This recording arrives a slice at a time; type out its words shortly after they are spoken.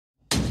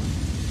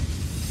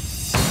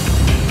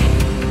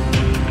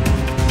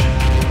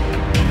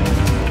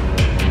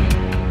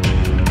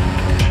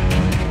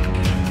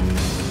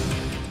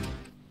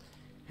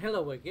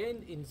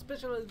again in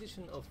special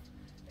edition of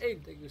Ale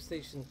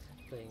Degustation,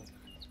 playing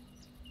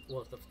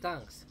World of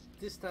Tanks.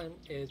 This time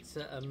it's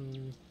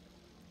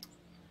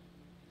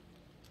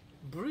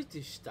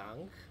British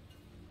tank,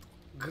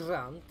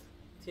 Grand,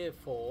 tier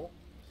 4,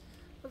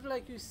 but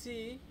like you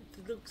see,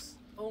 it looks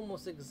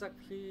almost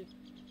exactly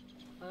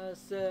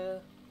as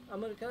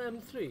American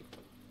M3,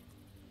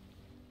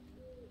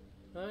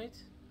 right?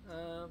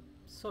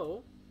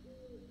 So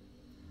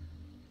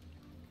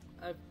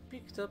I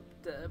picked up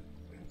the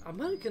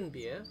American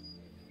beer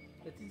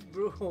that is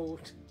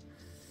brewed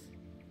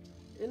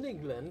in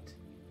England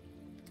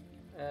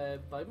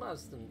by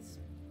Marston's.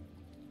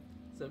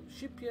 So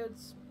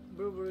Shipyard's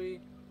Brewery,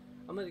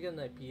 American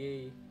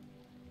IPA,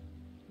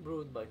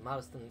 brewed by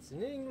Marston's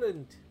in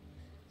England.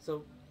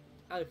 So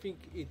I think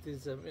it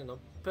is a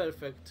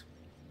perfect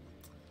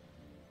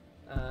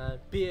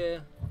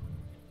beer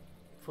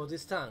for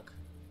this tank.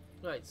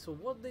 Right, so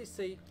what they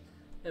say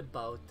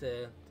about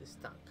this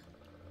tank?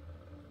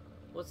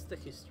 What's the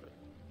history?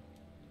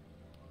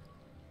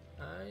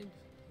 Right,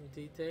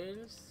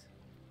 details.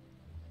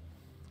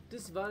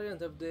 This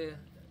variant of the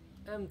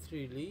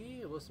M3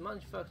 Lee was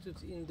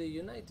manufactured in the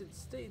United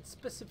States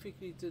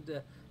specifically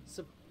to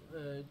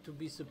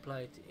be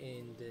supplied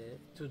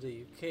to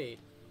the UK,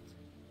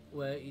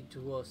 where it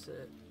was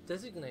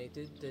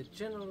designated the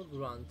General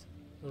Grant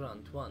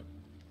 1.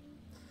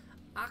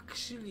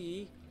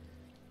 Actually,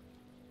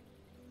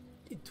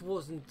 it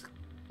wasn't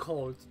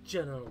called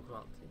General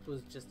Grant, it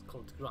was just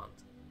called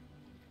Grant,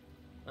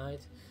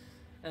 right?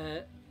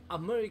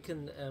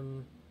 American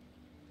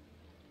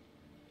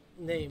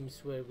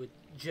names were with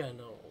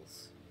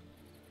generals,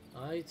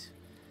 right?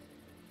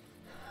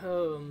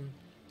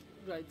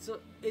 Right, so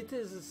it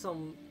is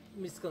some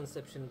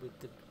misconception with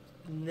the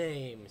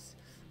names.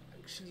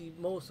 Actually,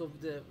 most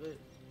of the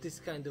this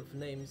kind of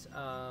names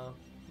are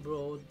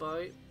brought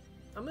by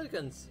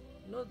Americans,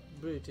 not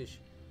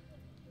British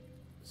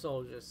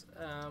soldiers.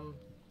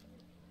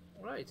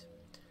 Right,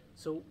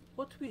 so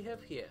what we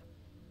have here,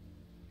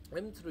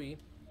 M3,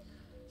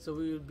 so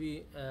we will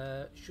be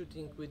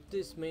shooting with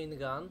this main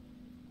gun,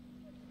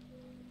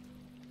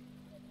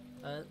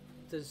 and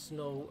there's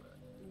no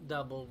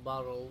double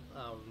barrel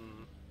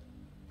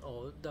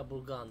or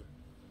double gun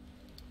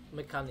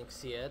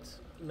mechanics yet,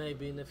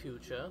 maybe in the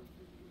future.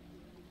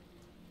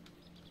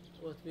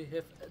 What we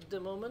have at the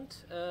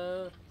moment,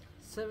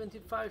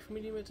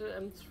 75mm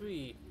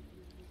M3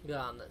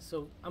 gun,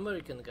 so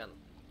American gun.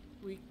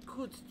 We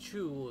could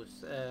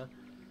choose a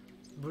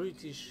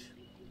British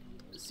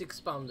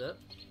 6-pounder,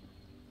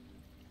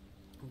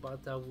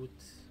 but I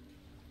would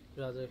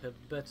rather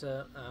have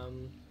better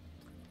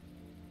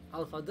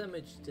alpha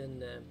damage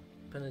than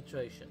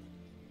penetration.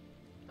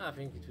 I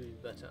think it will be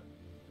better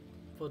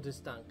for this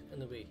tank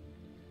anyway.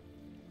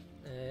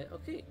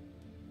 Okay,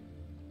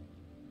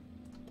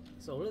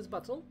 so let's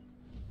battle.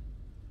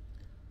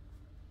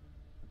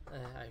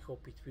 I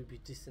hope it will be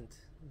decent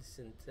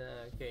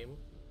game.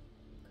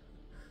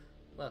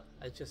 Well,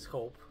 I just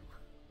hope.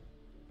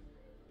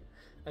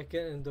 I can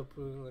end up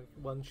like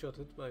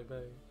one-shotted by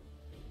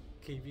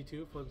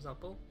KV2, for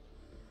example.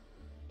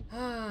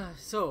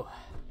 So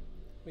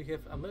we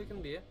have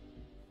American beer,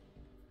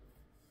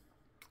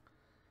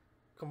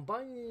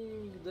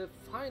 combining the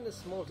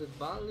finest malted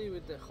barley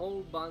with a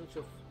whole bunch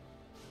of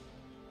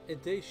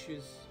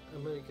audacious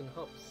American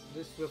hops.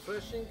 This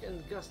refreshing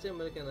and gusty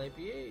American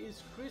IPA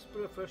is crisp,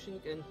 refreshing,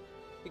 and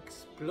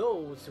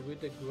explodes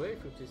with a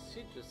grapefruity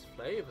citrus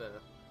flavor.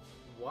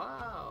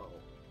 Wow!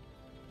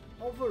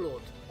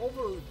 Overload,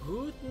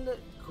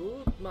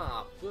 good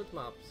map.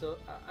 So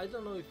I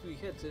don't know if we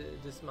had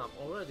this map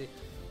already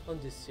on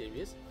this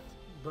series,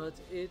 but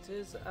it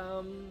is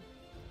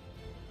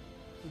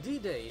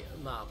D-Day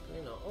map,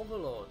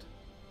 Overlord.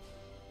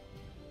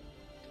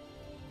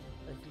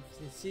 Like you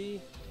can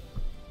see,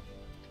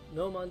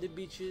 Normandy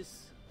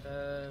beaches.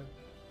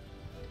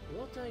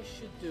 What I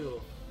should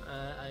do?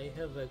 I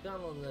have a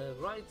gun on the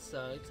right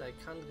side. I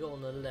can't go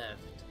on the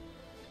left.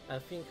 I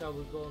think I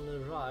will go on the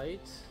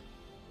right.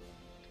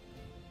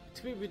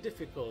 It will be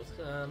difficult.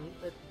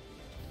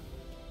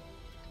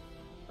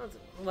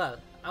 Well,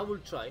 I will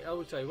try.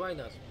 Why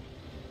not?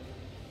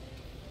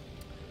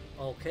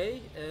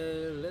 Okay,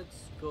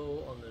 let's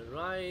go on the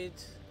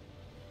right.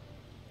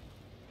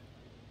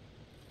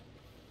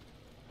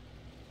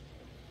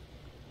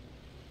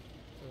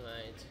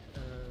 Right.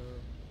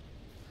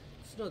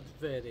 It's not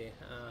very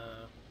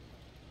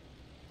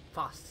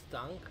fast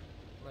tank,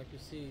 like you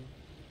see.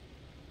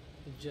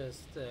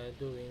 Just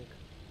doing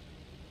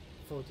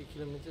 40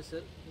 kilometers,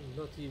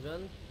 not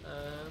even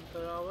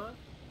per hour.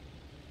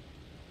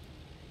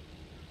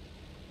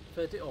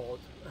 30 odd,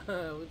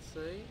 I would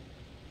say.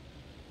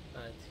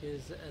 And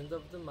here's the end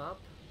of the map.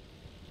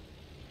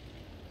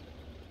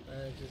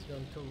 Just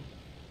gone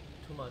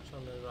too much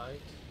on the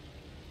right.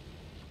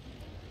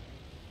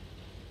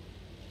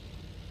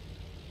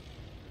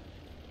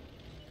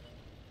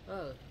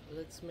 Well,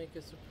 let's make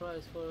a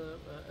surprise for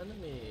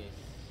enemies.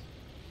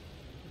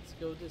 Let's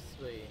go this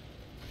way.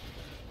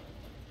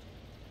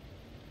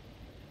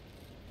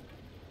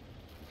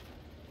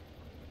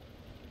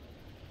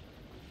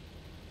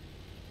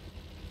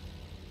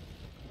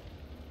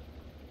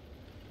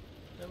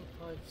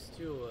 M5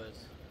 Steward.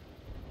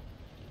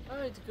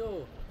 Alright,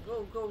 go.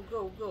 Go, go,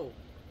 go, go.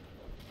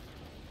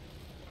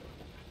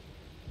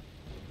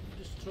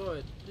 Destroy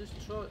it.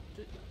 Destroy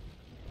it.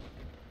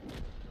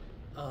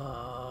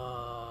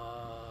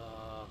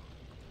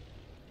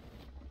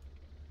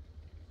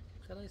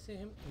 Can I see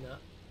him? No.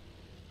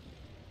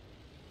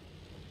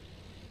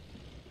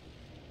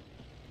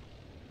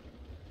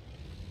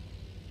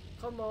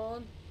 Come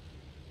on.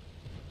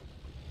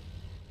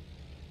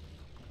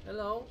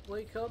 Hello,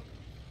 wake up.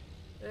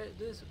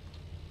 This.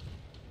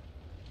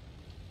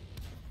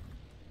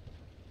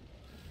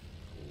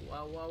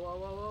 Wow, wow, wow,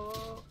 wow,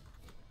 wow.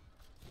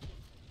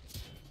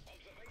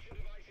 Observation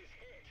device is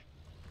hit.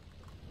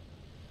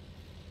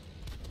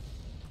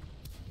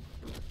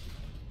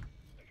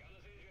 The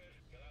gunner's injured.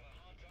 He'll have a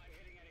hard time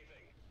hitting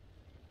anything.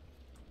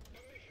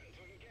 Permission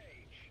to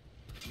engage.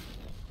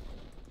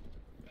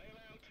 Bail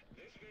out.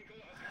 This vehicle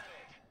has had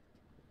it.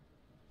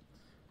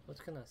 What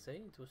can I say?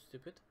 It was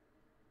stupid.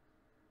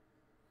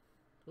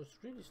 It was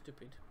really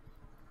stupid.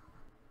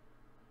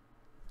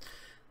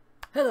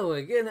 Hello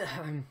again.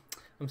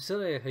 I'm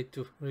sorry I had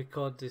to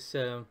record this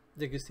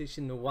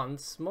degustation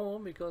once more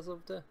because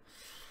of the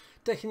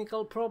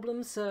technical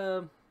problems.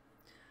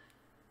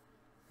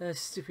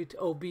 Stupid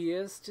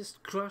OBS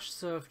just crashed,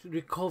 so I've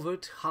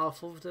recovered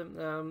half of the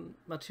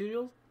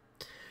material.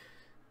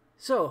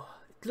 So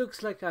it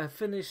looks like I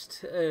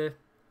finished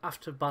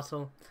after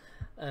battle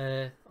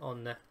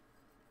on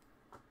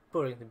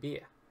pouring the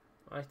beer,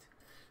 right?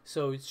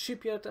 So it's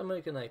Shipyard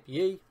American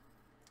IPA,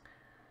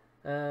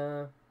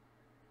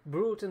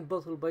 brewed and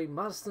bottled by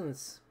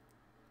Marston's.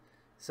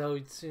 So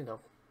it's, you know,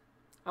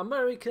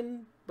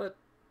 American but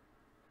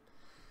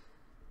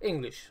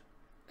English,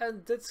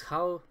 and that's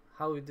how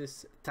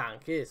this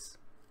tank is.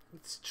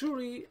 It's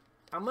truly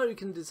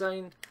American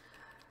design,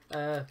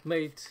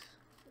 made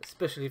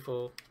especially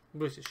for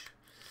British.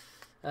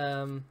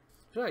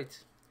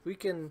 Right, we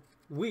can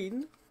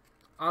win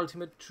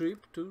ultimate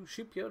trip to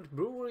Shipyard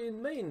Brewery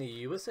in Maine,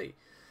 USA.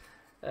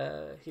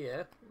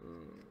 Here,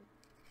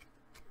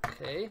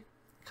 okay,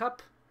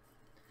 cup,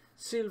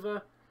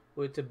 silver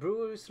with the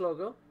brewery's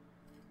logo.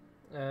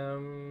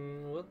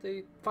 What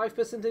they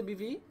 5%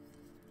 ABV.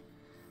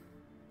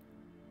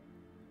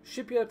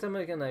 Shipyard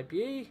American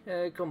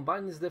IPA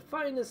combines the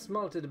finest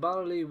malted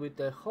barley with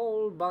a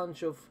whole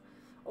bunch of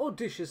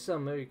audacious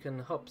American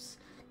hops.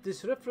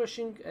 This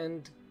refreshing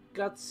and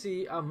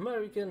gutsy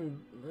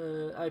American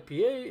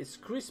IPA is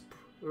crisp,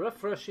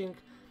 refreshing,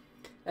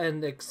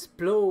 and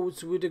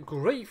explodes with a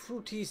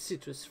grapefruity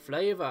citrus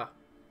flavor.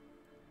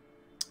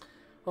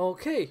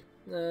 Okay,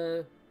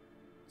 so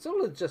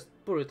let's just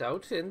pour it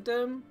out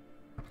and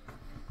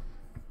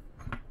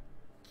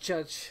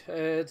judge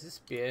this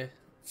beer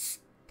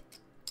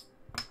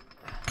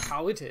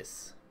how it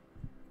is.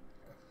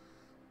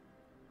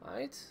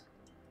 Right,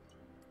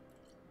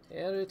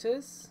 here it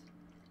is.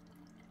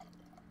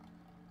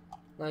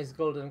 Nice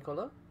golden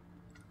color,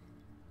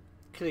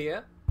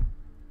 clear,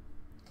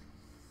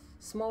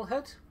 small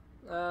head,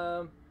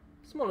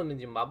 small and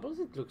medium bubbles.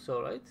 It looks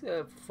alright.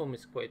 Foam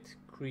is quite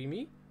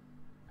creamy.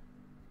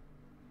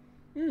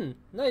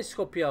 Nice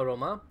hoppy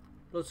aroma,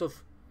 lots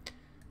of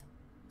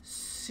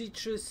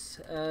citrus,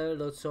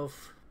 lots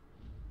of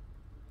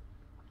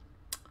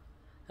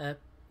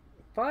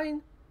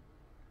pine,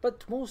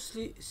 but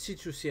mostly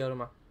citrusy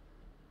aroma.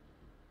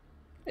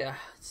 Yeah,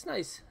 it's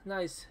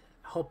nice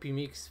hoppy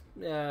mix.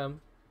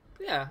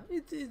 Yeah,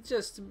 it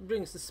just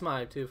brings a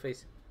smile to your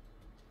face.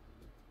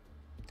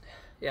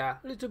 Yeah,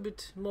 a little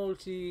bit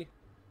malty.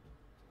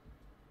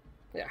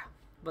 Yeah,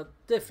 but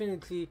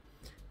definitely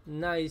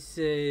nice,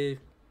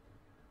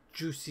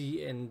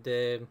 juicy and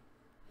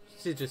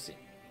citrusy.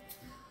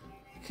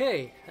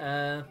 Okay,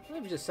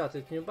 we've just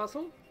started new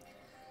battle,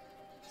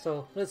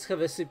 so let's have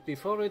a sip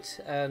before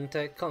it and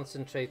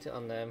concentrate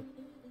on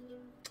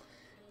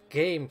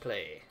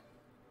gameplay.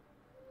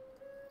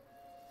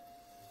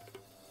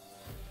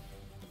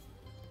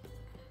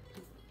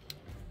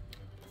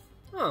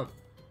 Oh,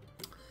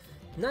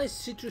 nice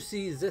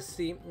citrusy,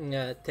 zesty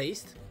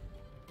taste.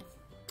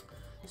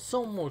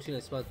 Some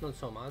maltiness, but not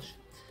so much.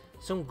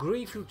 Some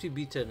grapefruity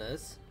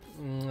bitterness,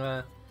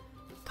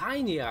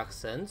 piney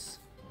accents.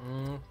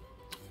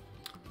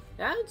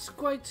 Yeah, it's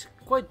quite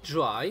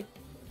dry.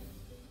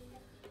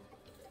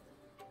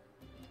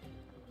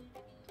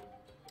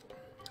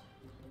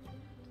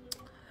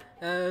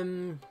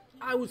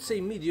 I would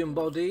say medium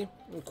body,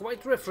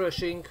 quite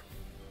refreshing.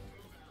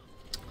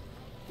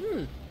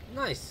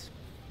 Nice.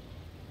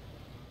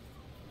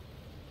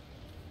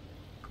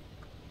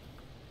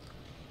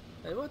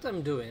 What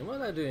I'm doing,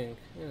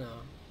 you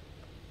know.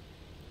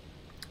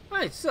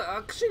 Right, so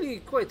actually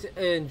quite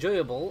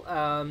enjoyable,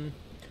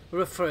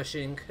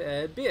 refreshing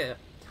beer,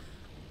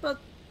 but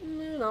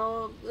you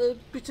know,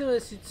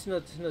 bitterness, it's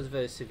not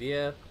very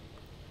severe.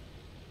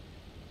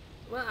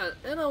 Well,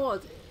 you know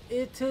what,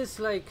 it is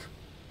like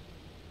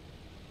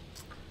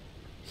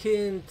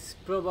hint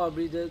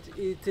probably that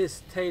it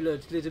is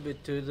tailored a little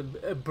bit to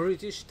the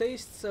British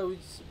taste, so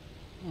it's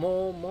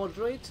more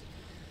moderate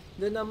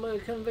than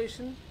American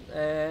version.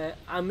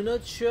 I'm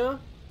not sure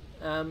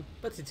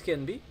but it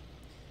can be.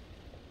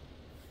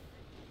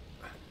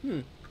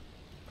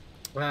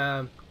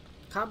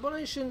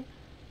 Carbonation,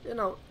 you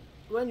know,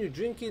 when you're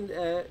drinking,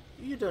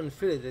 you don't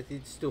feel that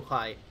it's too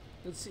high.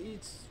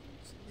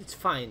 It's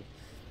fine,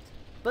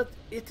 but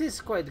it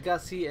is quite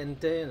gassy,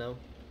 and you know,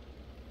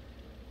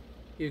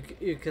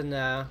 you can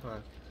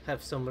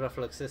have some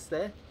reflexes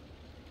there.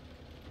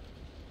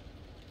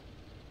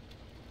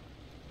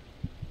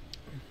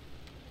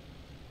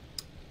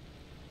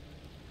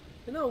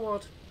 You know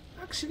what?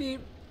 Actually,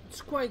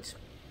 it's quite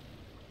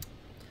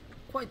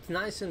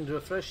nice and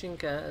refreshing,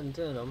 and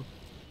you know,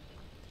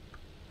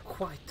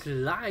 quite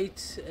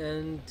light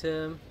and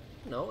you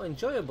know,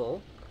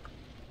 enjoyable.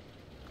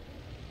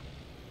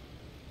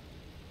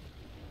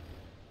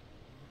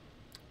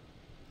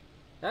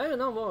 You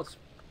know what?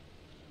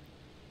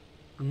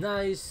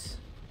 Nice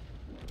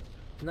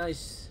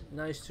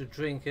to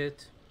drink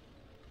it.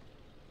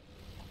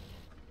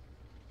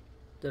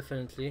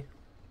 Definitely.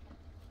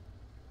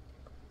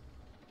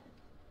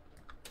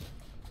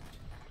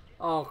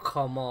 Oh,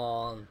 come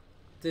on.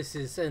 This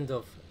is end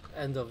of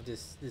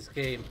this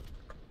game.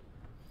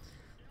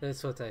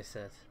 That's what I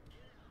said.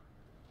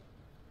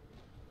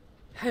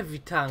 Heavy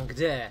tank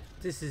there.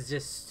 This is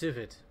just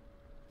stupid.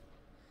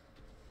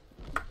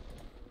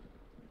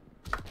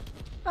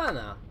 Ah,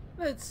 no.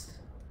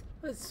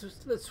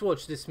 Let's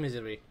watch this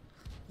misery.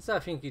 So I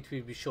think it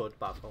will be short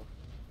battle.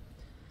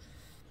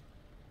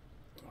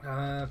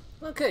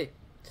 Okay.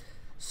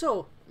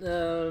 So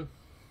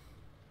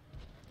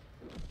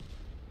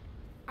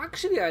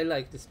actually, I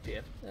like this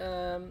beer.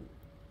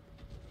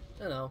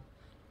 You know,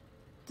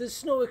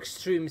 there's no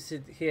extremes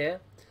here.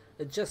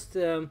 Just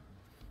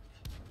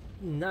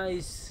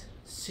nice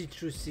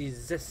citrusy,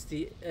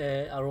 zesty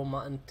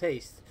aroma and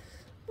taste.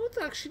 But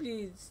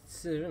actually,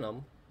 it's you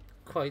know,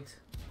 quite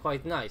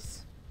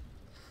nice.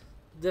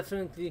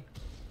 Definitely,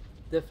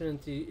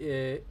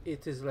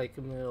 it is like,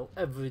 you know,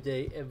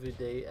 everyday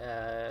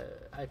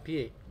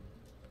IPA.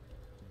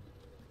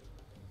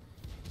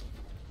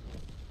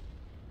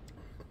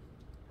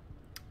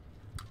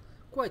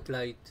 Quite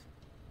light.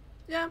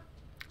 Yeah,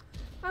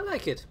 I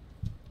like it.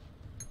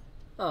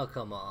 Oh,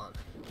 come on.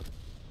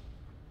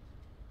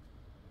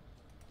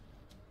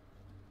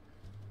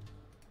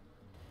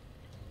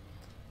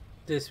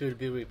 This will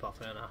be ripoff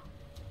now.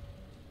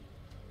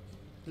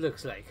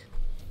 Looks like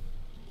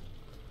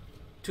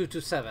 2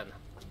 to 7.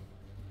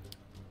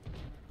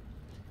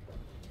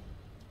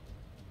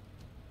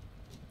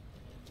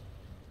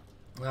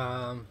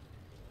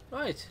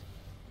 Right.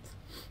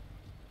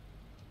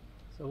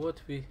 So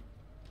what we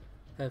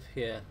have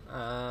here,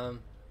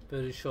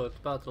 very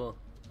short battle,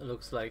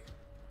 looks like.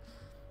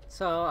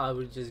 So I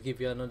will just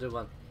give you another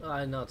one.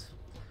 Why not?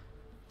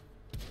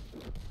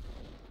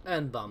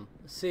 And bam.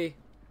 See?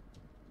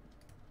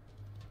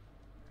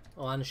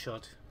 One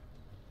shot.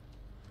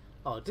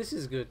 Oh, this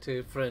is good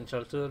too. French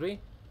artillery.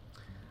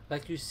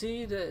 Like you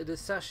see, the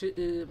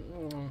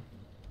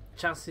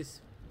chassis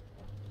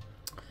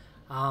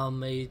are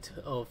made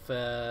of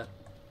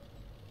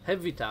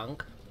heavy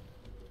tank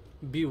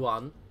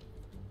B1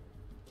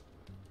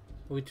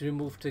 with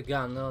removed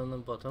gun on the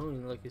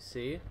bottom, like you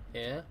see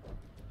here.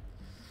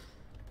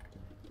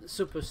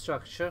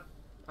 Superstructure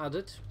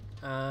added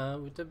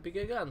with a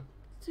bigger gun.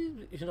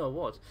 You know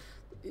what?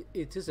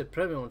 It is a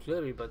premium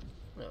artillery, but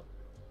you know,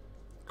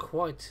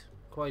 quite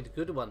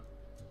good one.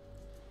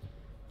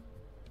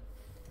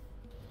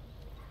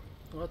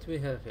 What we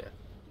have here?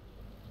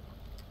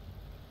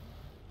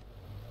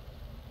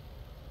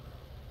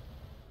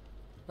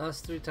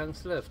 Last 3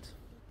 tanks left.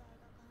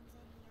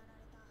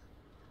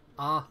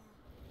 Ah.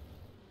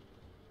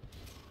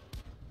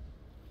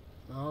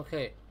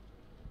 Okay.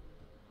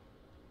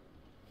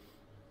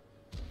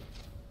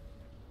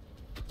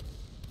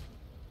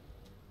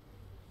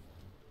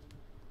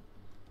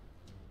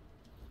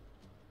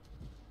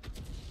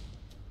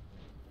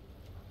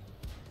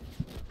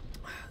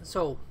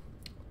 So,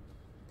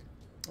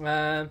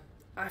 I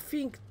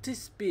think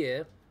this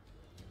beer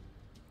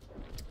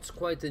is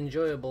quite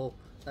enjoyable,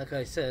 like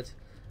I said,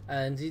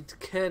 and it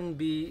can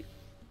be,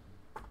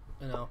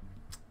 you know,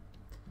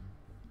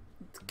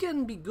 it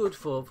can be good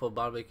for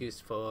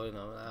barbecues, for, you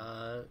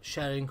know,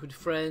 sharing with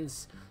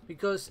friends,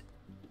 because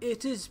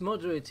it is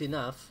moderate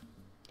enough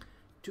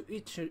to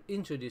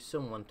introduce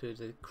someone to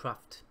the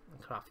craft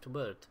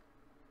world.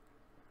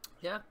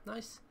 Yeah,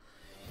 nice.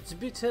 It's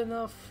bitter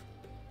enough,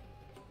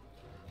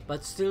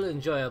 but still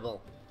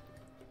enjoyable.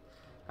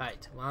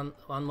 Right, one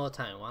more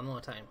time.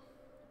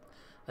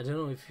 I don't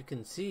know if you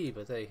can see,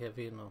 but I have,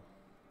 you know,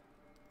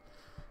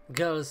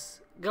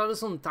 girls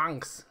on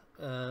tanks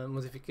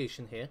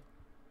modification here,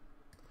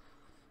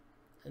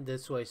 and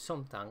that's why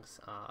some tanks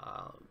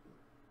are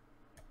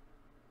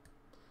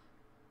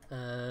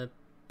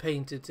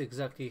painted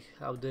exactly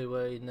how they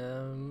were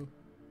in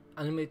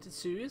animated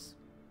series.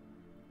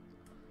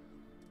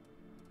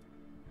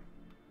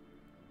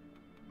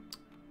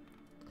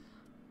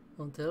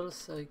 What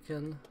else I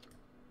can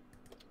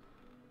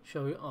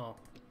show you? Oh,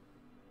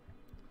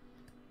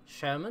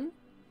 Sherman,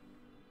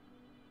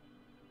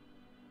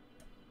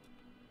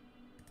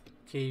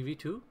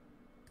 KV2.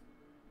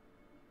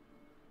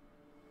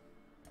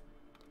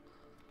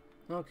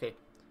 Okay,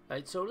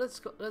 right. So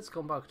let's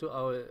come back to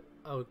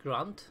our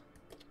grant.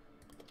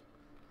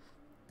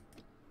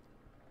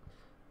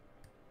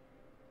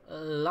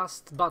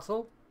 Last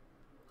battle.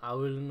 I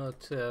will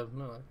not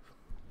no,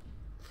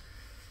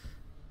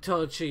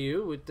 torture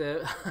you with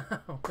the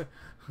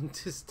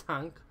this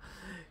tank.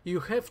 You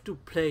have to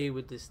play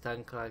with this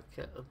tank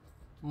like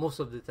most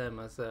of the time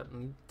as a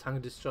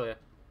tank destroyer.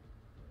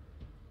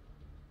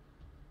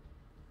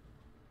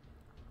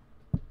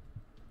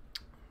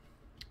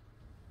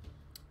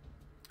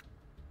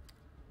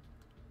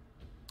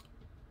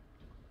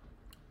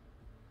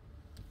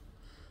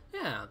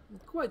 Yeah,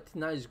 quite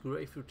nice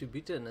grapefruity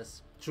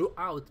bitterness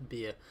throughout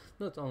beer,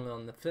 not only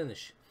on the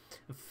finish.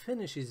 The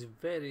finish is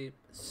very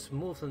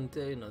smooth and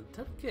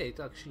delicate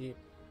actually.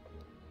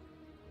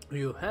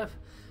 You have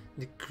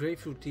the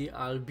grapefruity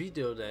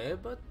albedo there,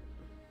 but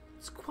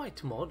it's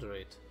quite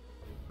moderate,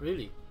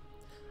 really.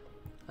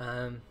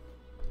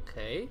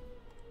 Okay,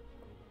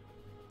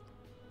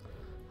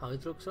 how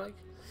it looks like.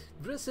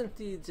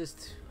 Recently,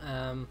 just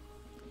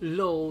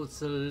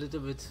loads a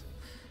little bit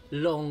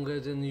longer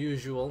than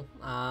usual.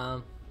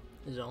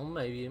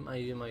 Maybe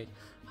my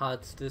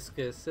hard disk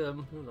is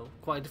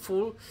quite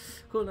full.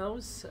 Who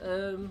knows?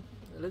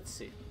 Let's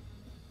see.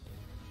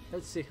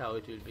 Let's see how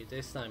it will be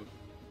this time.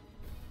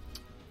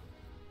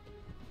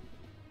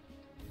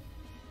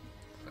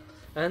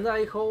 And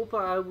I hope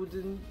I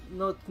would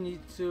not need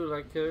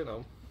to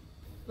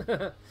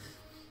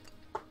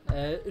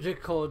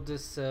record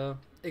this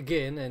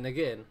again and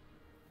again.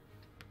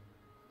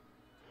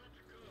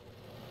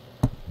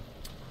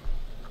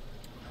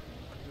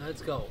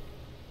 Let's go.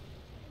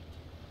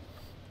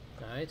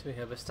 Right, we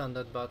have a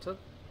standard bottle.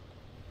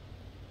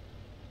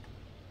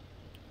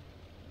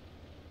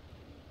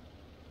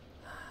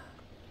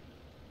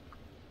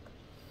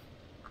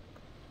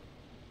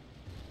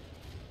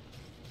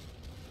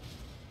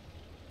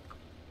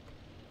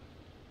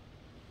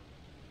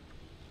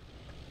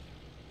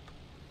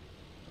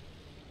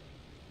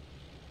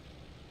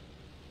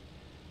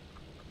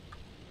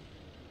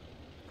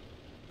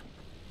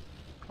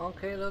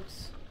 Okay,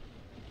 looks.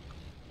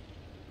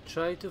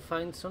 Try to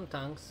find some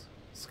tanks.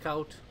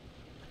 Scout.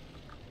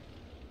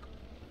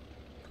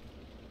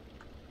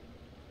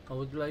 I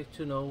would like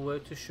to know where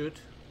to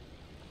shoot.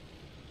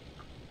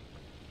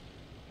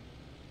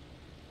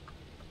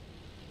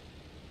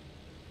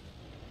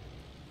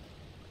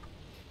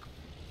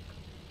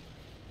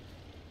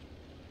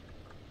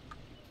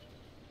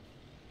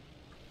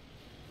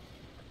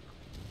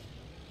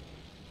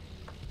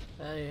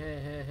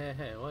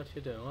 Hey, what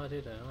you doing? What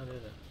you doing? What you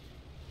doing?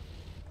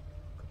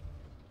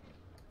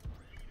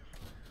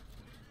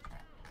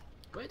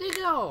 Where'd he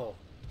go?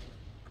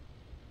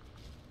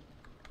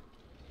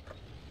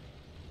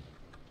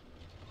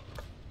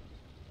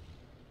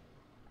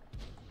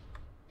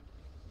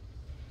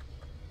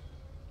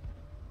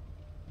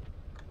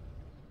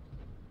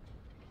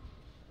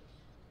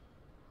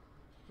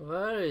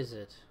 Where is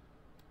it?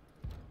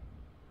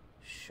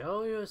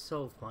 Show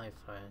yourself, my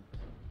friend.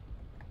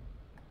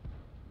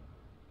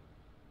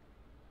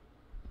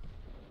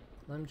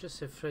 I'm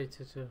just afraid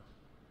to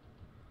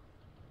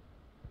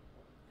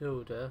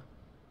go there.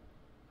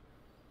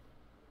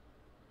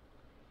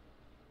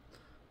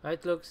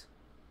 Right, looks.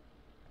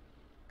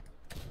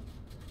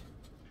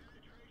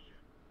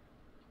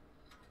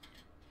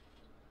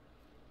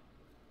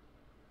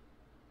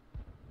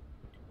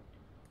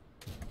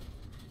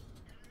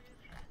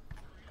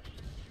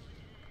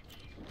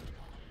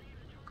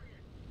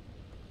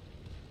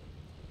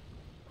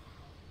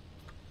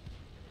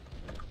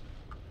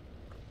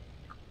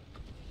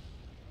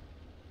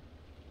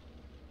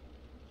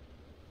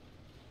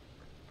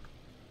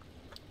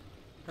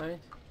 Right.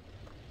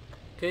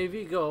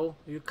 KV go.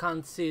 You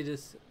can't see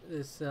this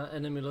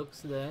enemy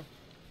looks there.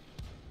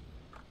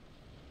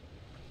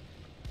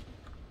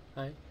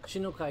 Right.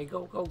 Shinukai,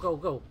 go, go, go,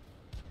 go.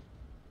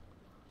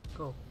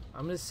 Go.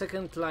 I'm the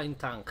second line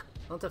tank,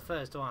 not the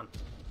first one.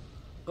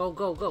 Go,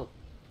 go, go.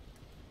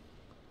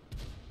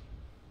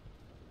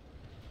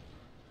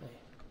 Right.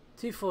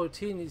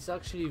 T14 is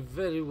actually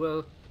very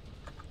well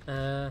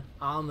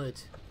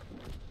armored.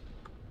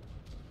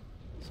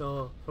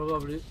 So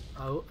probably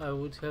I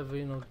would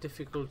have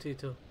difficulty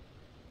to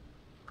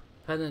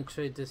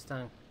penetrate this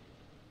tank.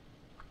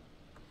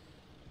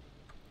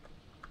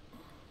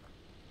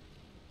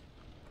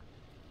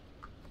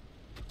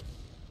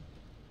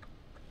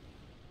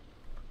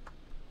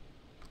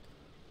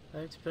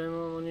 Right,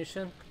 premium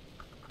ammunition.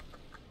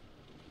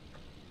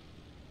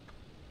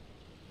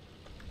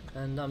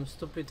 And I'm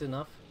stupid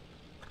enough.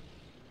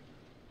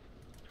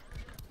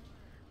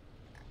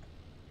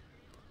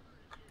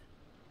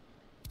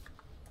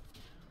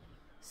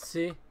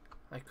 See,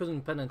 I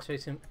couldn't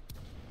penetrate him.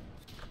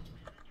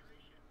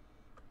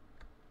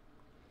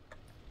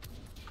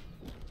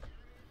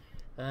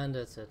 And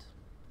that's it,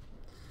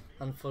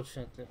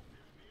 unfortunately.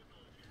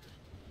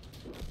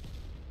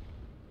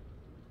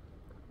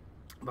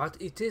 But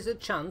it is a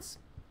chance.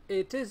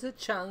 It is a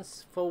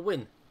chance for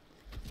win.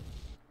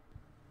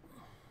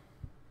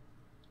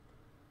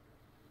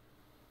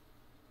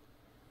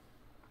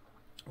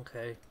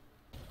 Okay.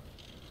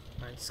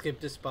 Right, skip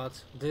this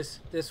part. This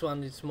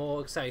one is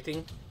more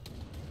exciting.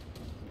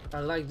 I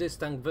like this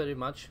tank very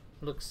much.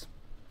 Looks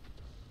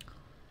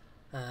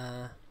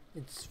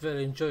it's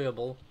very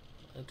enjoyable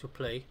to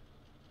play.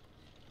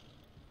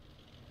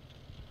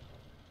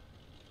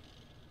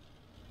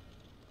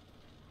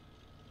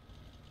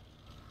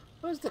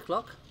 Where's the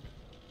clock?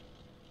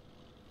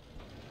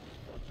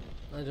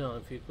 I don't know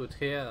if you could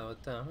hear,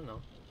 but you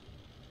know,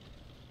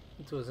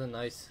 it was a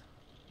nice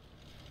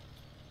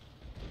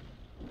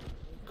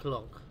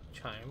clock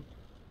chime.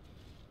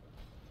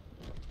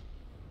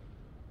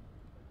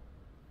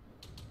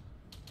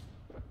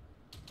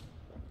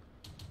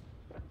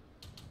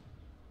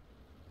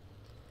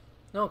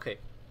 Okay,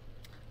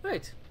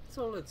 right.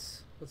 So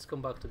let's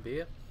come back to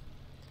beer.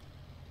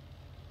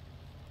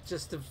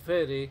 Just a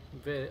very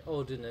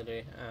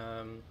ordinary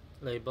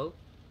label.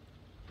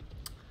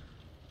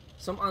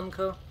 Some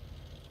Anchor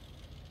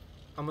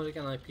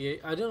American IPA.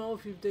 I don't know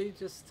if they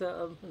just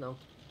you know,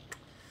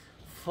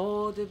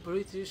 for the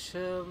British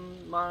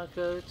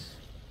market,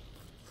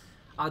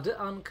 other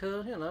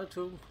Anchor, you know,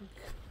 to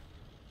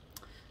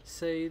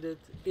say that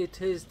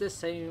it is the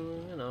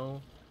same, you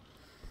know,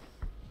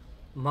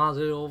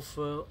 mother of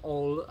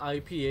all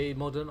IPA,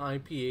 modern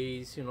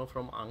IPAs, you know,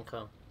 from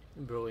Anchor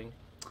Brewing.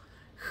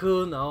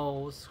 Who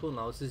knows? Who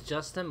knows? It's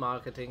just a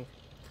marketing.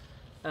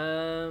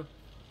 Well,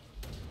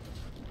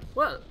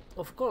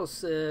 of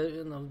course,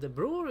 you know, the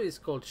brewery is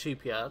called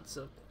Shipyard,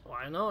 so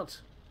why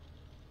not?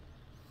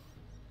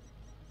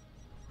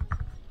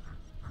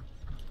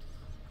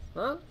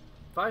 Well,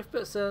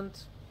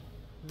 5%,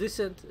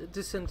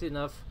 decent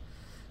enough.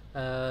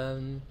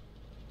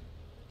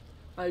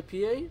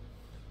 IPA.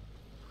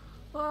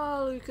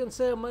 Well, you can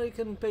say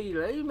American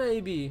Pale Ale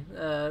maybe,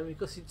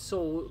 because it's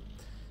so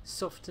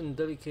soft and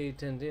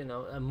delicate and, you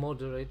know,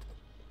 moderate.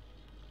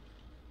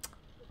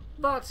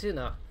 But, you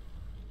know,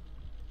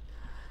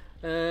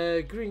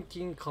 Green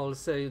King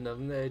calls, you know,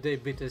 they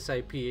bitters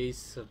IPAs,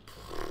 so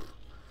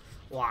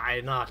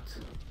why not?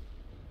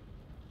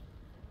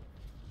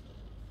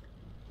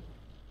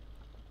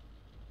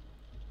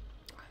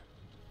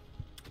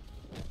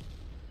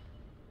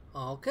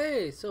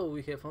 Okay, so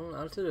we have only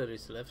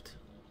artilleries left.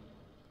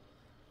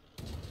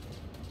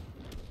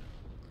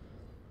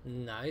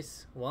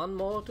 Nice. One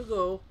more to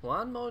go.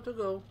 One more to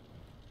go.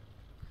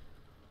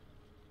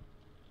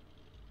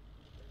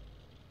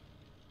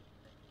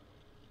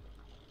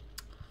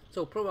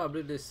 So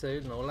probably this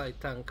you know,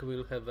 light tank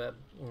will have a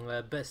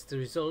best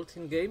result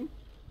in game.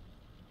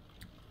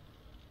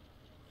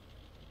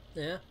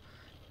 Yeah,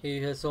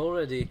 he has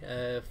already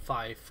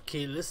 5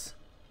 kills.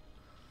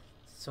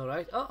 It's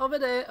alright. Oh, over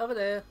there, over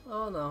there.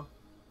 Oh no.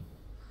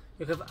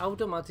 You have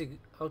automatic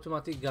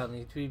gun.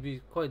 It will be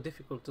quite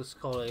difficult to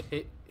score a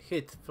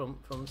hit from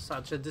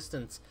such a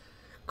distance.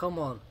 Come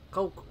on,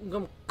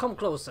 come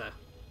closer.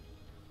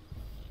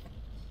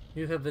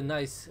 You have a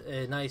nice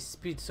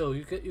speed, so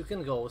you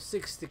can go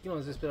 60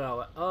 kilometers per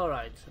hour. All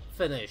right,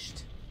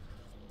 finished.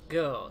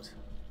 Good.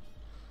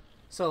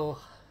 So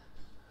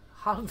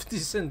half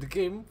decent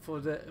game for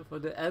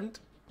the end.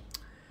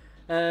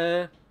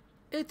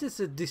 It is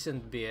a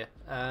decent beer,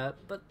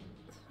 but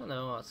you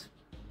know what?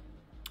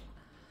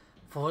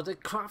 For the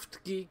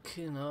craft geek,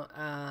 you know,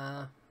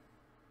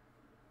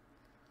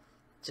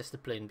 just a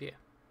plain beer.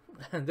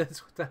 And that's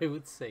what I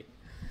would say.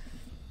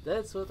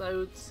 That's what I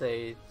would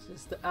say.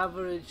 Just the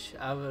average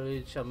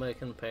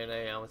American Pale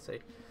Ale, I would say.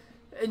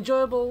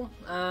 Enjoyable,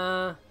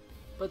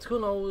 but who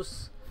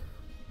knows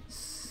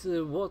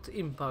what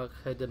impact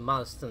had the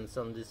Marstons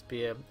on this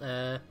beer.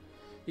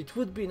 It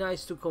would be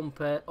nice to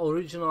compare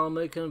original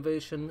American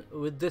version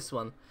with this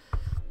one,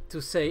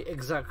 to say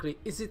exactly,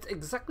 is it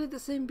exactly the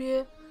same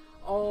beer,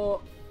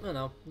 or, you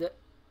know, the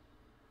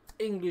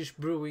English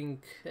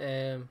brewing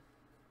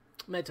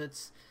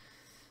methods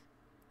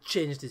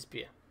change this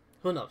beer.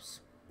 Who knows?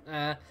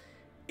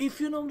 If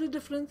you know the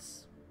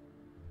difference,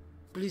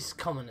 please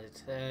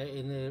comment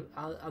it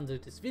under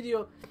this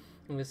video,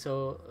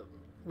 so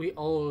we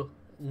all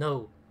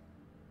know.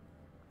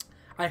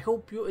 I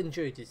hope you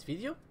enjoyed this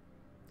video,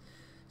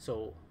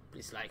 so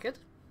please like it,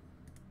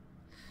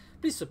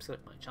 please subscribe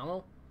my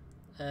channel,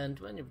 and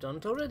when you've done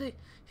it already,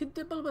 hit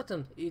the bell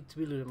button. It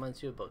will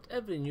remind you about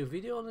every new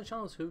video on the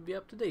channel, so you'll be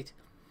up to date.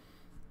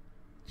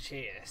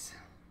 Cheers.